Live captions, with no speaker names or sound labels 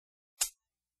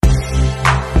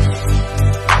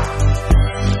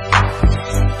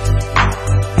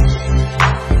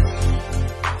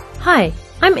Hi,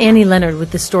 I'm Annie Leonard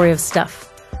with The Story of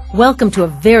Stuff. Welcome to a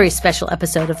very special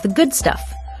episode of The Good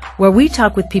Stuff, where we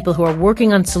talk with people who are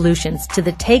working on solutions to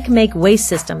the take-make-waste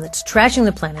system that's trashing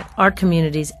the planet, our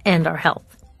communities, and our health.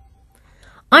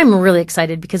 I'm really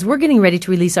excited because we're getting ready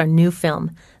to release our new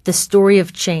film, The Story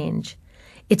of Change.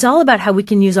 It's all about how we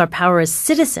can use our power as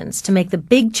citizens to make the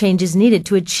big changes needed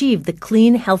to achieve the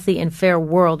clean, healthy, and fair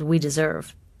world we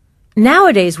deserve.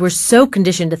 Nowadays, we're so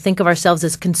conditioned to think of ourselves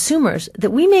as consumers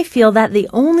that we may feel that the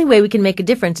only way we can make a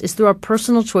difference is through our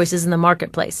personal choices in the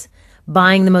marketplace.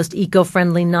 Buying the most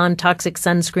eco-friendly, non-toxic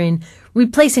sunscreen,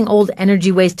 replacing old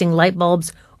energy-wasting light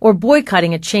bulbs, or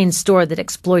boycotting a chain store that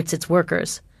exploits its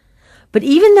workers. But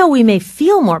even though we may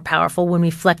feel more powerful when we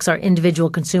flex our individual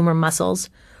consumer muscles,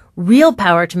 real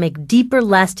power to make deeper,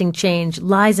 lasting change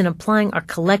lies in applying our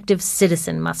collective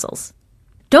citizen muscles.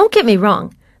 Don't get me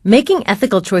wrong. Making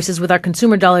ethical choices with our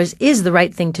consumer dollars is the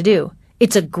right thing to do.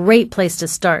 It's a great place to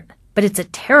start, but it's a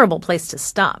terrible place to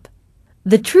stop.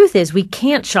 The truth is we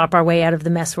can't shop our way out of the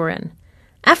mess we're in.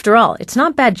 After all, it's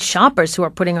not bad shoppers who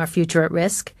are putting our future at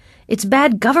risk. It's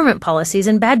bad government policies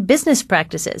and bad business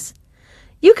practices.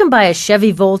 You can buy a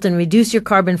Chevy Volt and reduce your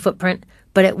carbon footprint,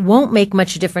 but it won't make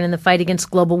much difference in the fight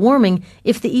against global warming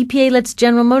if the EPA lets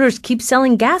General Motors keep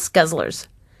selling gas guzzlers.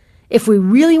 If we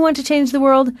really want to change the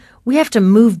world, we have to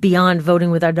move beyond voting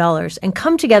with our dollars and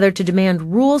come together to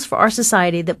demand rules for our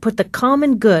society that put the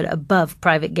common good above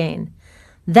private gain.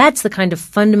 That's the kind of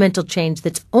fundamental change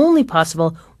that's only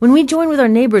possible when we join with our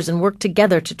neighbors and work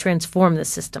together to transform the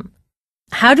system.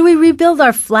 How do we rebuild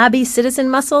our flabby citizen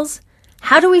muscles?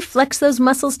 How do we flex those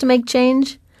muscles to make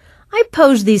change? I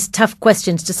posed these tough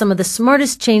questions to some of the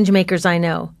smartest change makers I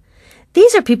know.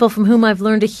 These are people from whom I've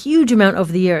learned a huge amount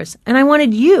over the years, and I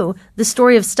wanted you, the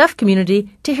Story of Stuff community,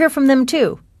 to hear from them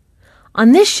too.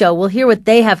 On this show, we'll hear what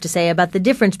they have to say about the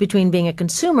difference between being a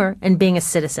consumer and being a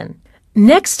citizen.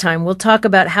 Next time, we'll talk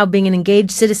about how being an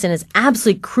engaged citizen is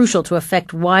absolutely crucial to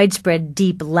affect widespread,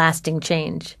 deep, lasting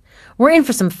change. We're in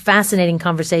for some fascinating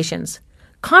conversations.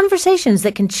 Conversations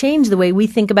that can change the way we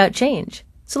think about change.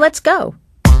 So let's go.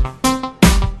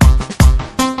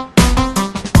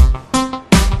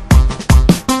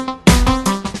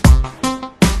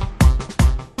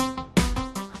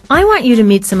 I want you to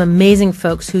meet some amazing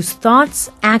folks whose thoughts,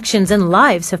 actions, and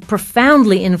lives have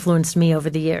profoundly influenced me over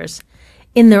the years.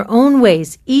 In their own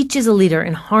ways, each is a leader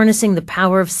in harnessing the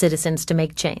power of citizens to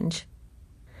make change.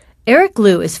 Eric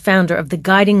Liu is founder of the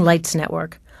Guiding Lights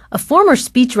Network. A former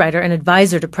speechwriter and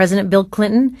advisor to President Bill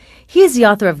Clinton, he is the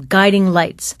author of Guiding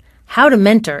Lights, How to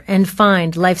Mentor and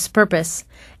Find Life's Purpose,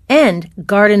 and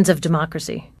Gardens of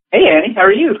Democracy. Hey, Annie, how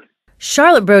are you?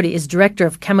 Charlotte Brody is Director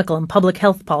of Chemical and Public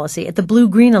Health Policy at the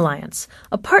Blue-Green Alliance,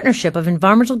 a partnership of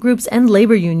environmental groups and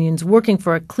labor unions working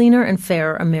for a cleaner and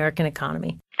fairer American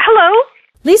economy. Hello.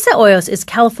 Lisa Hoyos is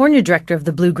California Director of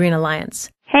the Blue-Green Alliance.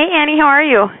 Hey, Annie, how are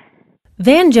you?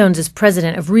 Van Jones is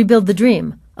President of Rebuild the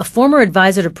Dream, a former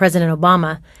advisor to President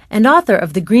Obama, and author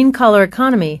of The Green Collar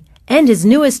Economy and his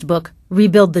newest book,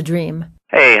 Rebuild the Dream.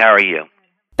 Hey, how are you?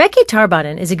 Becky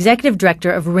Tarbotten is Executive Director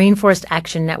of Rainforest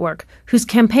Action Network, whose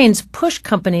campaigns push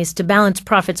companies to balance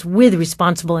profits with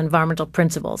responsible environmental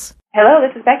principles. Hello,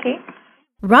 this is Becky.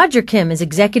 Roger Kim is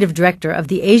Executive Director of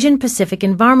the Asian Pacific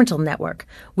Environmental Network,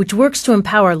 which works to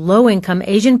empower low-income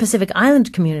Asian Pacific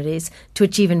Island communities to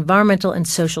achieve environmental and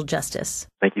social justice.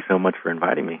 Thank you so much for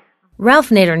inviting me. Ralph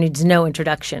Nader needs no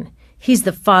introduction. He's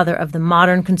the father of the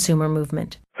modern consumer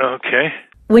movement. Okay.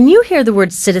 When you hear the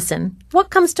word citizen,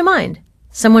 what comes to mind?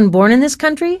 Someone born in this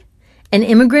country? An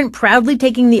immigrant proudly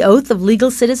taking the oath of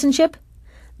legal citizenship?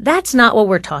 That's not what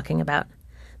we're talking about.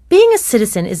 Being a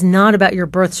citizen is not about your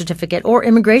birth certificate or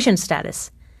immigration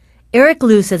status. Eric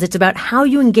Liu says it's about how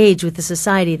you engage with the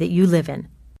society that you live in.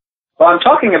 Well, I'm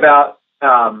talking about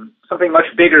something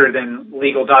much bigger than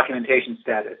legal documentation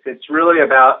status. It's really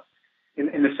about,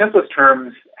 in the simplest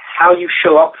terms, how you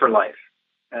show up for life,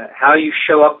 how you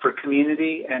show up for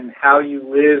community, and how you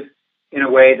live in a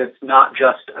way that's not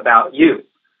just about you.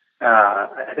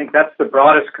 I think that's the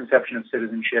broadest conception of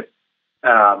citizenship.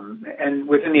 And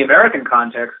within the American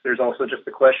context, there's also just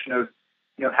the question of,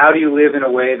 how do you live in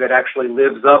a way that actually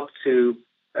lives up to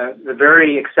the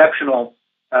very exceptional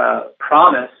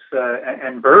promise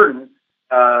and burden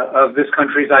of this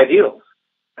country's ideals.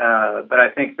 But I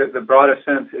think that the broadest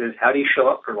sense is, how do you show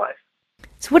up for life?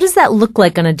 So what does that look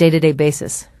like on a day-to-day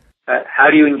basis? How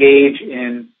do you engage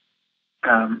in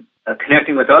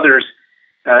connecting with others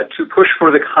to push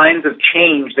for the kinds of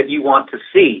change that you want to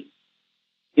see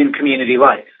in community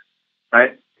life,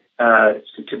 right?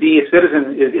 To be a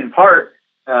citizen is in part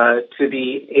to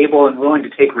be able and willing to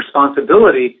take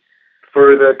responsibility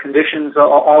for the conditions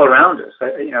all around us.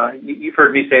 You've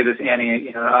heard me say this,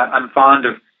 Annie. I'm fond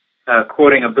of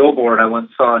quoting a billboard I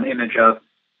once saw an image of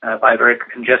by a very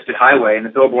congested highway, and the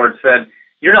billboard said,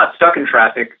 "You're not stuck in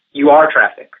traffic, you are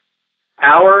traffic."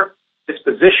 Our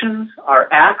dispositions, our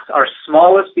acts, our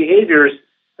smallest behaviors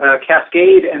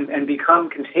cascade and become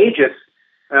contagious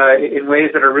in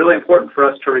ways that are really important for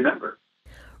us to remember.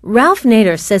 Ralph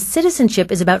Nader says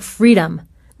citizenship is about freedom,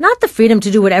 not the freedom to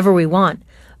do whatever we want,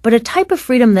 but a type of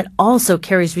freedom that also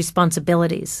carries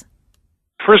responsibilities.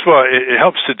 First of all, it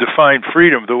helps to define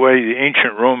freedom the way the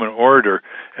ancient Roman orator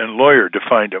and lawyer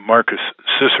defined it, Marcus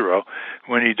Cicero,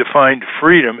 when he defined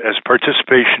freedom as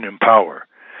participation in power.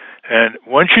 And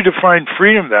once you define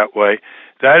freedom that way,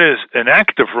 that is an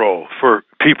active role for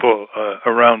people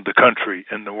around the country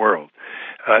and the world.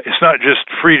 It's not just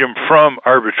freedom from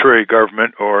arbitrary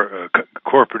government or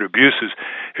corporate abuses.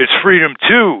 It's freedom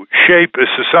to shape a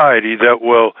society that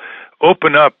will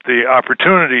open up the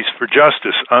opportunities for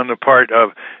justice on the part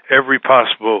of every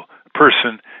possible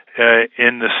person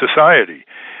in the society.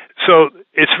 So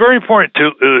it's very important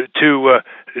to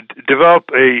develop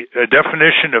a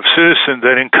definition of citizen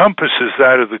that encompasses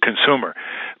that of the consumer,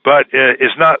 but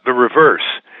is not the reverse,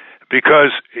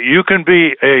 because you can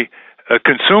be a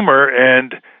consumer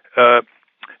and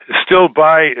still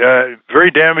buy very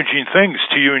damaging things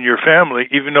to you and your family,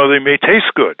 even though they may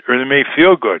taste good, or they may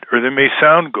feel good, or they may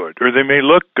sound good, or they may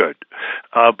look good.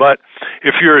 But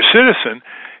if you're a citizen,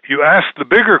 you ask the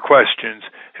bigger questions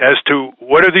as to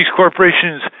what are these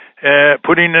corporations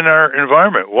putting in our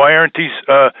environment? Why aren't these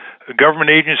government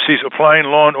agencies applying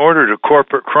law and order to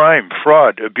corporate crime,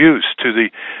 fraud, abuse, to the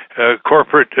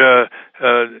corporate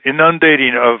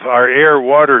inundating of our air,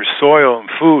 water, soil, and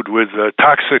food with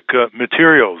toxic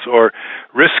materials, or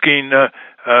risking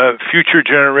future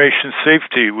generation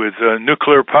safety with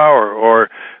nuclear power or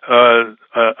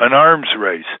an arms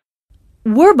race?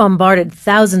 We're bombarded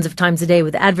thousands of times a day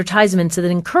with advertisements that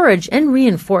encourage and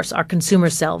reinforce our consumer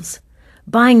selves.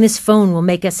 Buying this phone will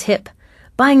make us hip.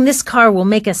 Buying this car will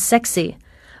make us sexy.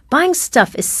 Buying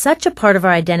stuff is such a part of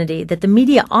our identity that the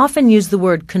media often use the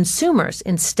word consumers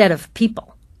instead of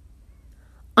people.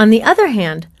 On the other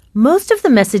hand, most of the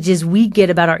messages we get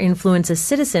about our influence as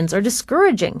citizens are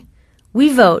discouraging.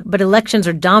 We vote, but elections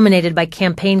are dominated by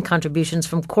campaign contributions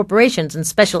from corporations and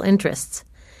special interests.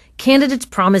 Candidates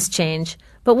promise change,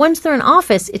 but once they're in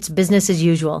office, it's business as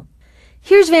usual.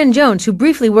 Here's Van Jones, who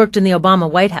briefly worked in the Obama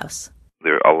White House.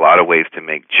 There are a lot of ways to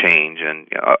make change, and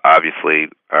obviously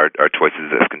our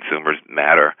choices as consumers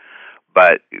matter.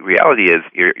 But the reality is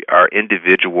our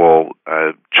individual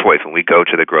choice, when we go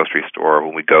to the grocery store,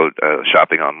 when we go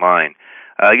shopping online,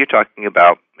 you're talking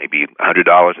about maybe $100,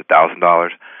 $1,000.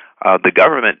 The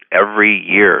government every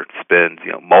year spends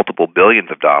multiple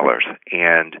billions of dollars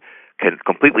and can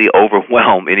completely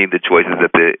overwhelm any of the choices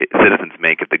that the citizens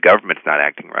make if the government's not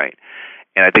acting right.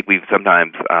 And I think we've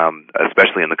sometimes,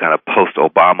 especially in the kind of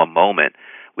post-Obama moment,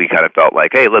 we kind of felt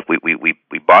like, hey, look,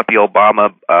 we bought the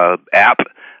Obama app,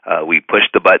 we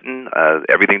pushed the button,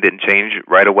 everything didn't change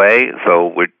right away, so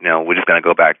we're just going to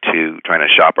go back to trying to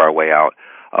shop our way out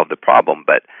of the problem.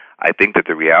 But I think that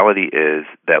the reality is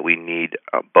that we need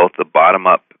both the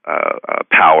bottom-up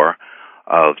power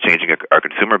of changing our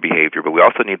consumer behavior, but we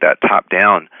also need that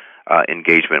top-down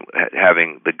engagement,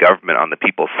 having the government on the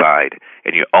people's side.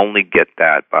 And you only get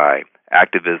that by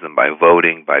activism, by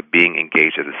voting, by being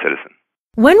engaged as a citizen.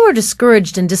 When we're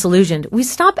discouraged and disillusioned, we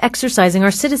stop exercising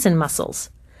our citizen muscles.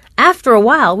 After a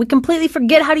while, we completely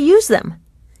forget how to use them.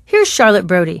 Here's Charlotte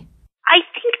Brody. I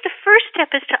think the first step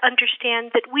is to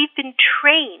understand that we've been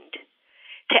trained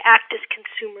to act as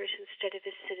consumers instead of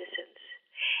as citizens.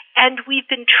 And we've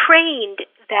been trained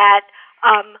that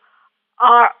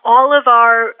all of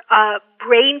our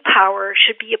brain power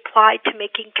should be applied to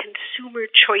making consumer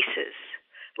choices,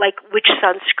 like which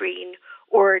sunscreen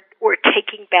or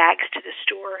taking bags to the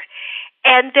store,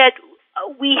 and that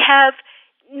we have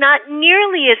not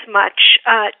nearly as much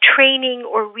training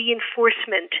or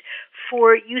reinforcement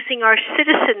for using our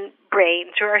citizen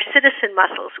brains or our citizen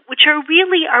muscles, which are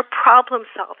really our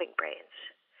problem-solving brains,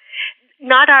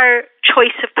 not our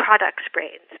choice of products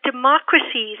brains.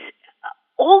 Democracies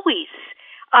always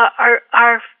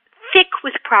are thick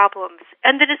with problems,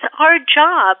 and that it's our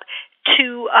job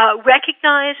to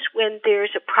recognize when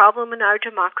there's a problem in our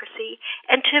democracy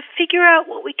and to figure out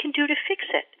what we can do to fix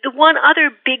it. The one other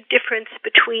big difference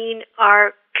between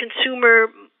our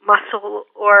consumer muscle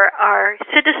or our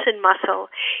citizen muscle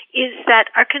is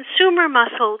that our consumer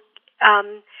muscle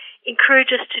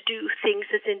encourages us to do things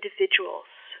as individuals.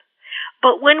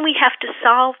 But when we have to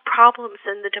solve problems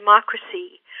in the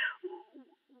democracy,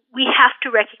 we have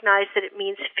to recognize that it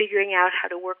means figuring out how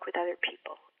to work with other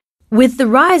people. With the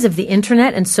rise of the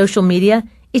internet and social media,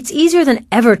 it's easier than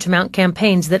ever to mount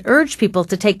campaigns that urge people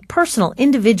to take personal,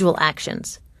 individual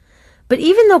actions. But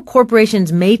even though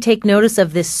corporations may take notice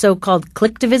of this so-called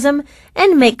clicktivism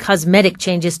and make cosmetic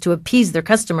changes to appease their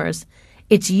customers,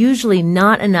 it's usually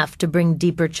not enough to bring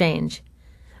deeper change.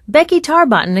 Becky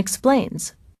Tarbotten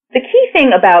explains. The key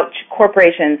thing about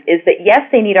corporations is that, yes,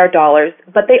 they need our dollars,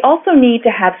 but they also need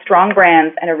to have strong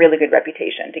brands and a really good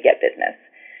reputation to get business.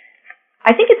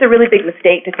 I think it's a really big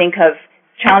mistake to think of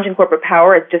challenging corporate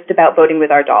power as just about voting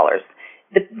with our dollars.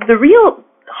 The real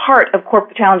heart of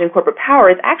challenging corporate power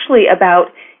is actually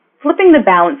about flipping the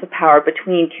balance of power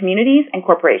between communities and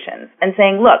corporations and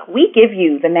saying, look, we give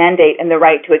you the mandate and the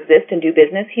right to exist and do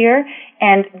business here,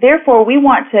 and therefore we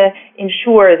want to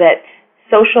ensure that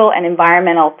social and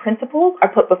environmental principles are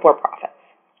put before profits.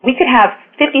 We could have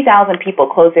 50,000 people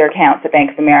close their accounts at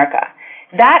Bank of America.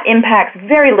 That impacts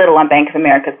very little on Bank of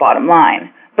America's bottom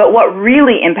line. But what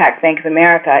really impacts Bank of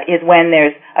America is when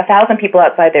there's 1,000 people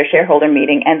outside their shareholder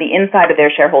meeting and the inside of their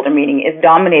shareholder meeting is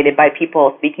dominated by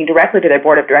people speaking directly to their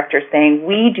board of directors saying,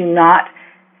 we do not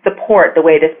support the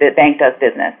way this bank does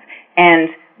business. And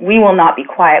we will not be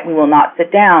quiet, we will not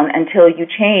sit down until you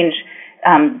change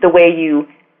the way you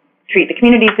treat the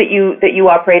communities that you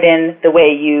operate in, the way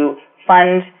you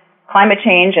fund climate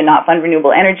change and not fund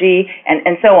renewable energy,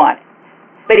 and so on.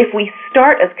 But if we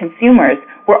start as consumers,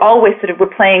 we're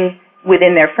playing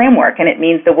within their framework, and it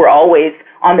means that we're always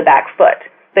on the back foot.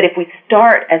 But if we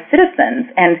start as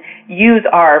citizens and use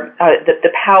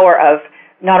the power of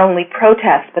not only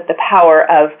protest, but the power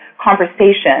of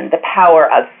conversation, the power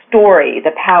of story,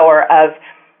 the power of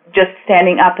just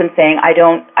standing up and saying, I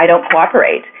don't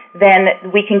cooperate, then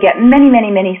we can get many,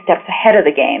 many, many steps ahead of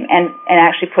the game and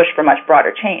actually push for much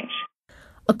broader change.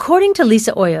 According to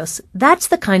Lisa Hoyos, that's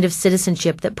the kind of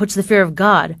citizenship that puts the fear of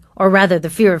God, or rather the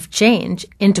fear of change,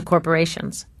 into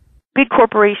corporations. Big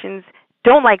corporations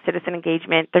don't like citizen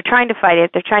engagement. They're trying to fight it.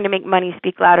 They're trying to make money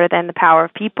speak louder than the power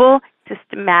of people.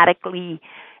 Systematically,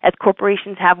 as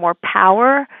corporations have more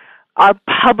power, our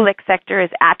public sector is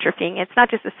atrophying. It's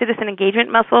not just a citizen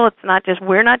engagement muscle. It's not just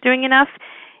we're not doing enough.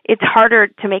 It's harder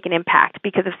to make an impact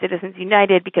because of Citizens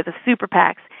United, because of super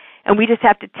PACs. And we just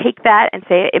have to take that and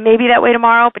say, it may be that way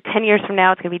tomorrow, but 10 years from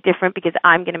now it's going to be different because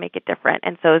I'm going to make it different.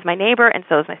 And so is my neighbor, and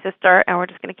so is my sister, and we're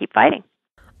just going to keep fighting.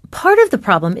 Part of the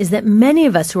problem is that many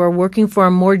of us who are working for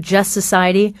a more just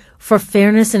society, for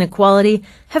fairness and equality,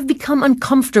 have become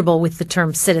uncomfortable with the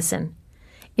term citizen.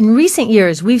 In recent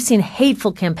years, we've seen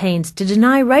hateful campaigns to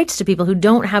deny rights to people who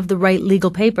don't have the right legal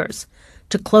papers,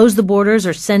 to close the borders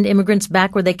or send immigrants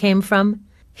back where they came from.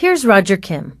 Here's Roger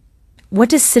Kim. What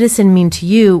does citizen mean to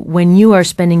you when you are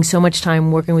spending so much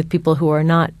time working with people who are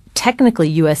not technically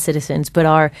U.S. citizens, but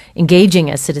are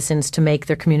engaging as citizens to make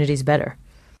their communities better?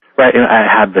 Right, and I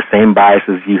had the same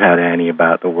biases you had, Annie,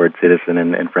 about the word citizen,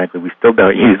 and frankly, we still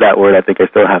don't use that word. I think I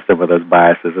still have some of those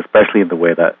biases, especially in the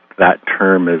way that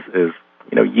term is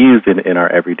used in our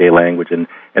everyday language, and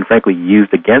frankly,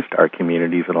 used against our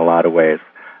communities in a lot of ways.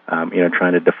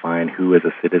 Trying to define who is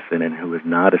a citizen and who is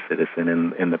not a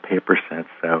citizen in the paper sense.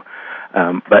 So,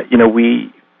 but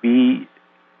we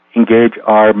engage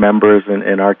our members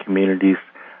in our communities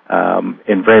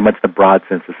in very much the broad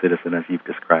sense of citizen, as you've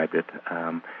described it,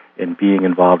 in being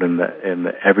involved in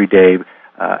the everyday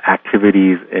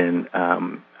activities and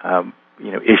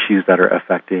issues that are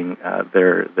affecting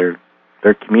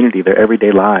their community, their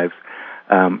everyday lives,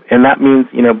 and that means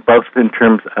both in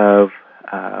terms of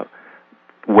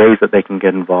ways that they can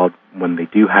get involved when they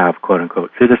do have quote-unquote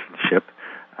citizenship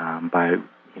by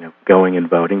going and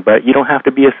voting. But you don't have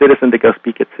to be a citizen to go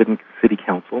speak at city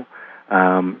council.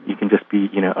 You can just be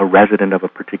a resident of a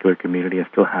particular community and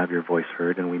still have your voice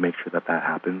heard, and we make sure that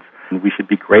happens. And we should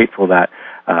be grateful that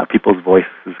people's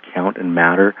voices count and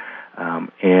matter,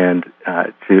 and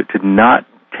to not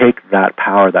take that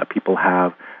power that people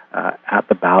have at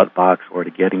the ballot box or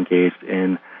to get engaged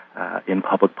in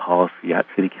public policy at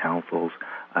city councils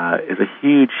is a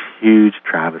huge, huge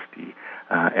travesty.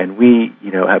 And we,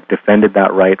 have defended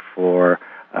that right for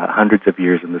hundreds of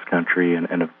years in this country and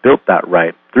have built that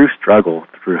right through struggle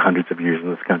through hundreds of years in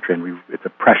this country. And it's a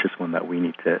precious one that we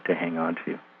need to hang on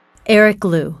to. Eric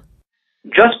Liu.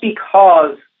 Just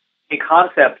because a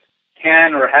concept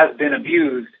can or has been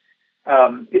abused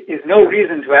is no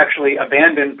reason to actually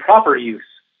abandon proper use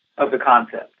of the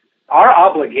concept. Our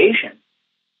obligation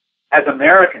as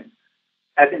Americans,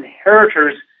 as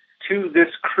inheritors to this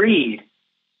creed,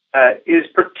 is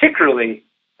particularly,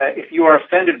 if you are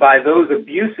offended by those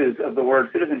abuses of the word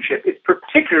citizenship, it's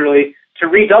particularly to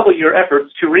redouble your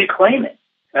efforts to reclaim it.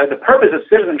 The purpose of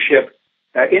citizenship,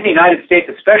 in the United States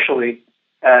especially,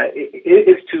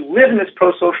 is to live in this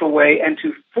pro-social way and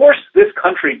to force this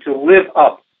country to live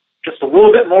up just a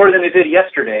little bit more than it did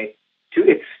yesterday to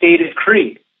its stated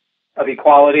creed of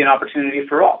equality and opportunity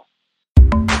for all.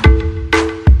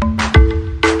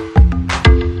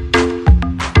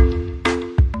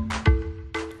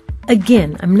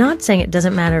 Again, I'm not saying it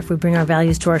doesn't matter if we bring our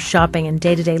values to our shopping and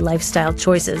day-to-day lifestyle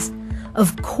choices.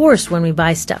 Of course, when we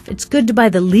buy stuff, it's good to buy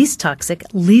the least toxic,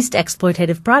 least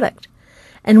exploitative product.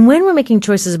 And when we're making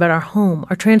choices about our home,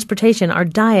 our transportation, our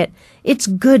diet, it's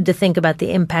good to think about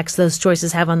the impacts those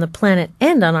choices have on the planet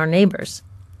and on our neighbors.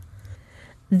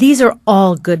 These are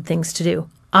all good things to do.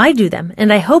 I do them,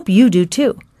 and I hope you do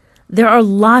too. There are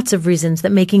lots of reasons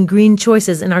that making green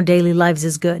choices in our daily lives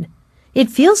is good.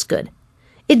 It feels good.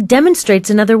 It demonstrates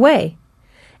another way.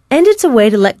 And it's a way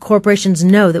to let corporations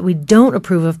know that we don't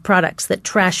approve of products that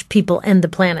trash people and the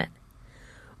planet.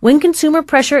 When consumer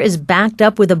pressure is backed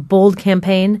up with a bold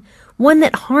campaign, one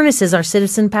that harnesses our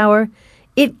citizen power,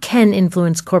 it can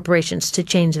influence corporations to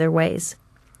change their ways.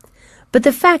 But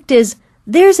the fact is,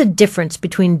 there's a difference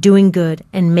between doing good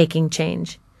and making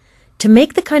change. To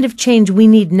make the kind of change we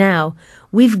need now,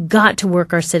 we've got to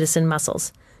work our citizen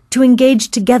muscles, to engage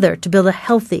together to build a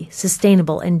healthy,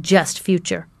 sustainable, and just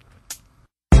future.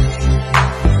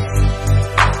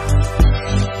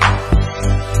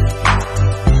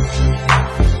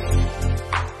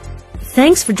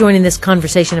 Thanks for joining this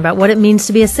conversation about what it means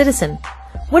to be a citizen.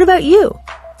 What about you?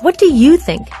 What do you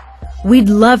think? We'd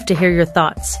love to hear your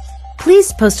thoughts.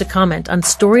 Please post a comment on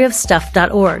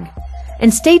storyofstuff.org.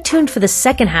 And stay tuned for the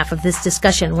second half of this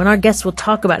discussion when our guests will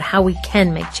talk about how we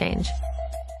can make change.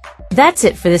 That's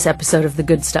it for this episode of The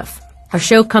Good Stuff. Our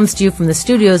show comes to you from the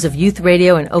studios of Youth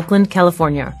Radio in Oakland,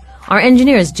 California. Our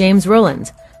engineer is James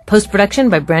Rowlands. Post-production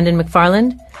by Brandon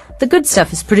McFarland. The Good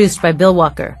Stuff is produced by Bill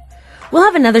Walker. We'll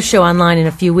have another show online in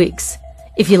a few weeks.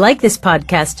 If you like this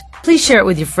podcast, please share it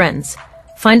with your friends.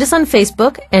 Find us on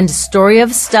Facebook and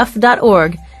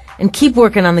storyofstuff.org and keep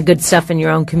working on the good stuff in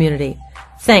your own community.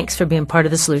 Thanks for being part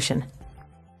of the solution.